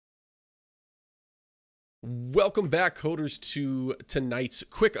Welcome back, coders, to tonight's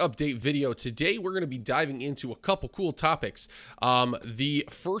quick update video. Today we're going to be diving into a couple cool topics. The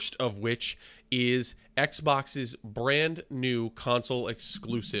first of which is Xbox's brand new console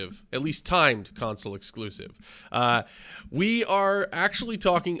exclusive, at least timed console exclusive. We are actually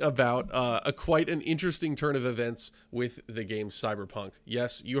talking about quite an interesting turn of events with the game Cyberpunk.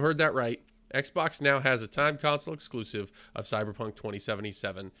 Yes, you heard that right. Xbox now has a timed console exclusive of Cyberpunk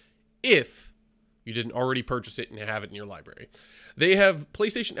 2077 if you didn't already purchase it and have it in your library. They have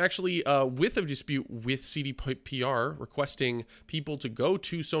PlayStation actually, with a dispute with CDPR, requesting people to go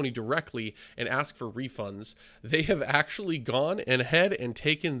to Sony directly and ask for refunds. They have actually gone ahead and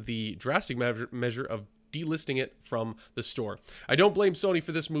taken the drastic measure of delisting it from the store. I don't blame Sony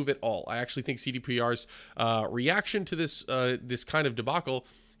for this move at all. I actually think CDPR's reaction to this kind of debacle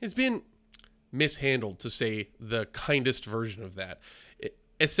has been mishandled, to say the kindest version of that.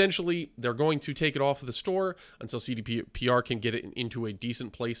 Essentially, they're going to take it off of the store until CDPR can get it into a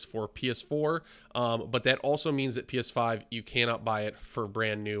decent place for PS4. But that also means that PS5, you cannot buy it for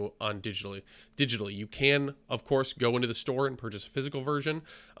brand new on digitally. You can, of course, go into the store and purchase a physical version.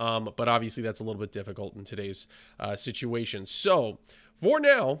 But obviously, that's a little bit difficult in today's situation. So, for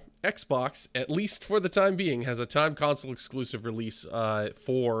now, Xbox, at least for the time being, has a timed console exclusive release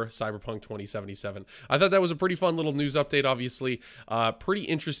for Cyberpunk 2077. I thought that was a pretty fun little news update, obviously. Pretty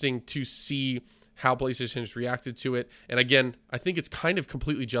interesting to see how PlayStation has reacted to it. And again, I think it's kind of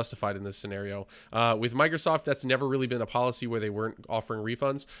completely justified in this scenario. With Microsoft, that's never really been a policy where they weren't offering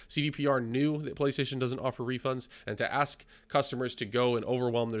refunds. CDPR knew that PlayStation doesn't offer refunds, and to ask customers to go and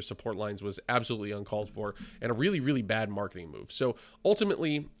overwhelm their support lines was absolutely uncalled for and a really, really bad marketing move. So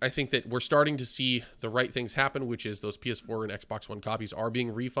ultimately, I think that we're starting to see the right things happen, which is those PS4 and Xbox One copies are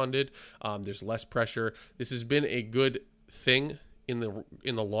being refunded. There's less pressure. This has been a good thing in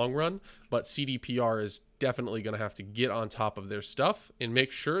the long run, but CDPR is definitely going to have to get on top of their stuff and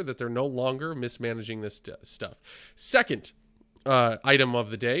make sure that they're no longer mismanaging this stuff. Second item of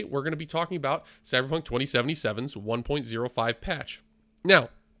the day, we're going to be talking about Cyberpunk 2077's 1.05 patch. Now,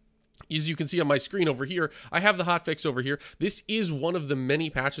 as you can see on my screen over here, I have the hotfix over here. This is one of the many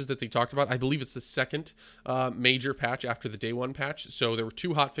patches that they talked about. I believe it's the second major patch after the day one patch. So there were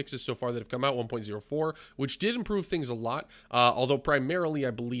two hotfixes so far that have come out, 1.04, which did improve things a lot. Although primarily,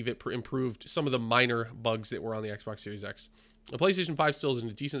 I believe it improved some of the minor bugs that were on the Xbox Series X. The PlayStation 5 still is in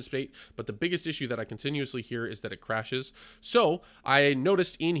a decent state, but the biggest issue that I continuously hear is that it crashes. So I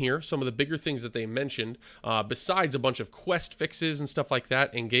noticed in here some of the bigger things that they mentioned, besides a bunch of quest fixes and stuff like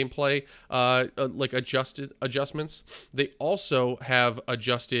that and gameplay like adjustments. They also have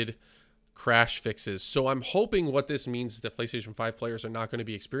adjusted crash fixes. So I'm hoping what this means is that PlayStation 5 players are not going to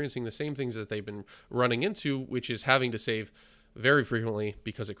be experiencing the same things that they've been running into, which is having to save very frequently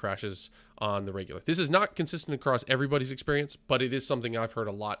because it crashes on the regular. This is not consistent across everybody's experience, but it is something I've heard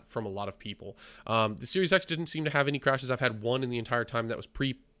a lot from a lot of people. The Series X didn't seem to have any crashes. I've had one in the entire time that was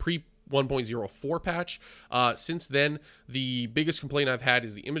pre 1.04 patch. Since then, the biggest complaint I've had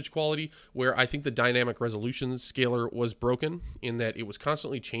is the image quality, where I think the dynamic resolution scaler was broken in that it was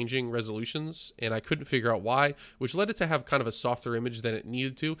constantly changing resolutions, and I couldn't figure out why, which led it to have kind of a softer image than it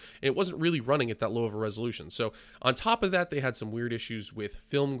needed to. It wasn't really running at that low of a resolution. So on top of that, they had some weird issues with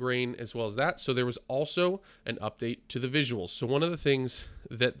film grain as well as that. So there was also an update to the visuals. So one of the things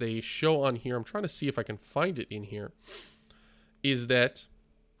that they show on here, I'm trying to see if I can find it in here, is that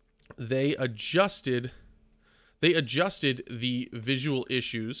they adjusted the visual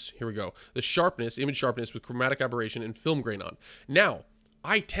issues. Here we go. The sharpness, image sharpness with chromatic aberration and film grain on. Now,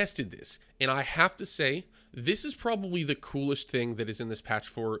 I tested this, and I have to say, this is probably the coolest thing that is in this patch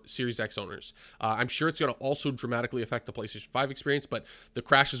for Series X owners. I'm sure it's going to also dramatically affect the PlayStation 5 experience, but the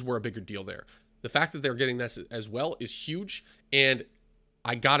crashes were a bigger deal there. The fact that they're getting this as well is huge, and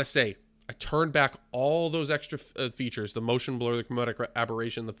I gotta say, I turned back all those extra features, the motion blur, the chromatic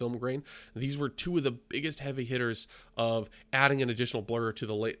aberration, the film grain. These were two of the biggest heavy hitters of adding an additional blur to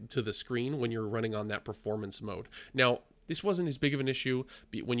the screen when you're running on that performance mode. Now, this wasn't as big of an issue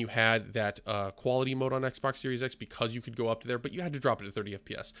when you had that quality mode on Xbox Series X because you could go up to there, but you had to drop it to 30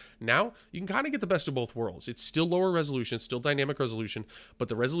 FPS. Now, you can kind of get the best of both worlds. It's still lower resolution, it's still dynamic resolution, but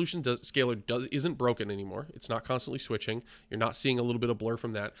the resolution scaler isn't broken anymore. It's not constantly switching. You're not seeing a little bit of blur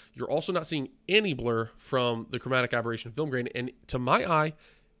from that. You're also not seeing any blur from the chromatic aberration film grain, and to my eye,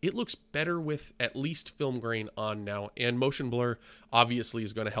 it looks better with at least film grain on now, and motion blur obviously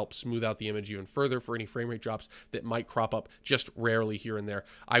is going to help smooth out the image even further for any frame rate drops that might crop up just rarely here and there.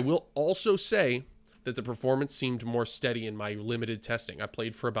 I will also say that the performance seemed more steady in my limited testing. I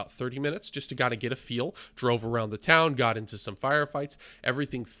played for about 30 minutes just to kind of get a feel, drove around the town, got into some firefights.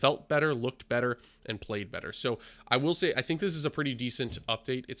 Everything felt better, looked better, and played better. So I will say, I think this is a pretty decent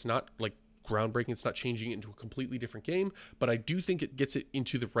update. It's not like groundbreaking. It's not changing it into a completely different game, but I do think it gets it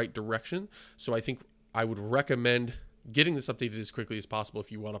into the right direction. So I think I would recommend getting this updated as quickly as possible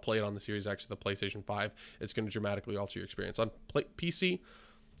if you want to play it on the Series X or the PlayStation 5. It's going to dramatically alter your experience. On PC,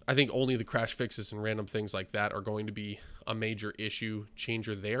 I think only the crash fixes and random things like that are going to be a major issue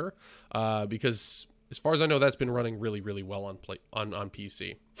changer there, because as far as I know, that's been running really, really well on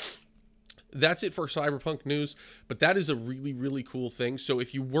PC. That's it for Cyberpunk news, but that is a really, really cool thing. So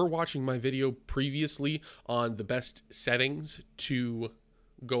if you were watching my video previously on the best settings to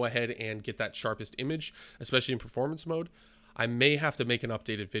go ahead and get that sharpest image, especially in performance mode, I may have to make an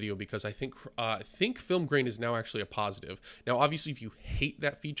updated video because I think film grain is now actually a positive. Now, obviously, if you hate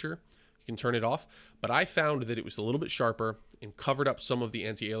that feature, you can turn it off, but I found that it was a little bit sharper and covered up some of the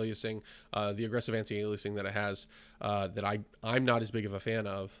anti-aliasing, the aggressive anti-aliasing that it has, that I'm not as big of a fan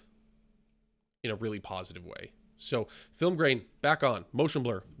of in a really positive way. So film grain back on, motion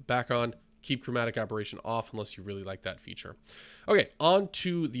blur back on, keep chromatic aberration off unless you really like that feature. Okay, on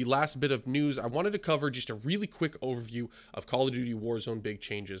to the last bit of news. I wanted to cover just a really quick overview of Call of Duty Warzone big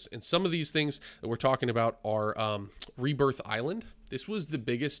changes. And some of these things that we're talking about are Rebirth Island. This was the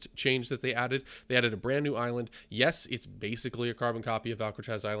biggest change that they added. They added a brand new island. Yes, it's basically a carbon copy of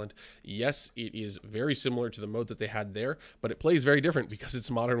Alcatraz Island. Yes, it is very similar to the mode that they had there, but it plays very different because it's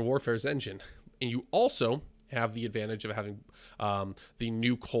Modern Warfare's engine. And you also have the advantage of having the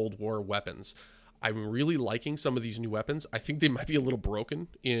new Cold War weapons. I'm really liking some of these new weapons. I think they might be a little broken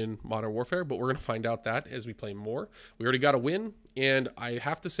in Modern Warfare, but we're going to find out that as we play more. We already got a win, and I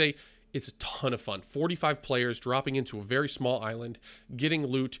have to say, it's a ton of fun. 45 players dropping into a very small island, getting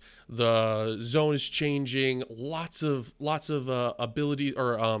loot. The zone is changing. Lots of ability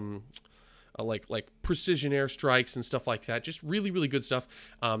or like precision airstrikes and stuff like that. Just really, really good stuff.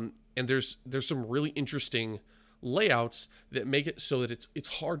 And there's some really interesting layouts that make it so that it's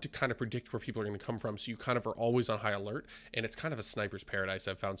hard to kind of predict where people are going to come from, so you kind of are always on high alert, and it's kind of a sniper's paradise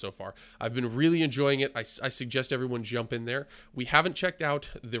I've found so far. I've been really enjoying it. I suggest everyone jump in there. We haven't checked out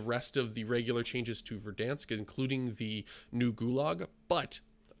the rest of the regular changes to Verdansk, including the new Gulag, but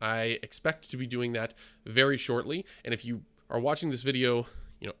I expect to be doing that very shortly. And if you are watching this video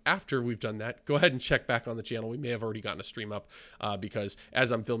after we've done that, go ahead and check back on the channel. We may have already gotten a stream up because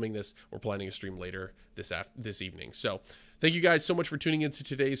as I'm filming this, we're planning a stream later this evening. So thank you guys so much for tuning into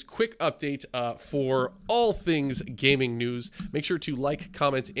today's quick update for all things gaming news. Make sure to like,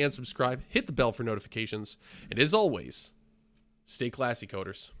 comment, and subscribe. Hit the bell for notifications. And as always, stay classy,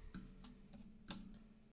 coders.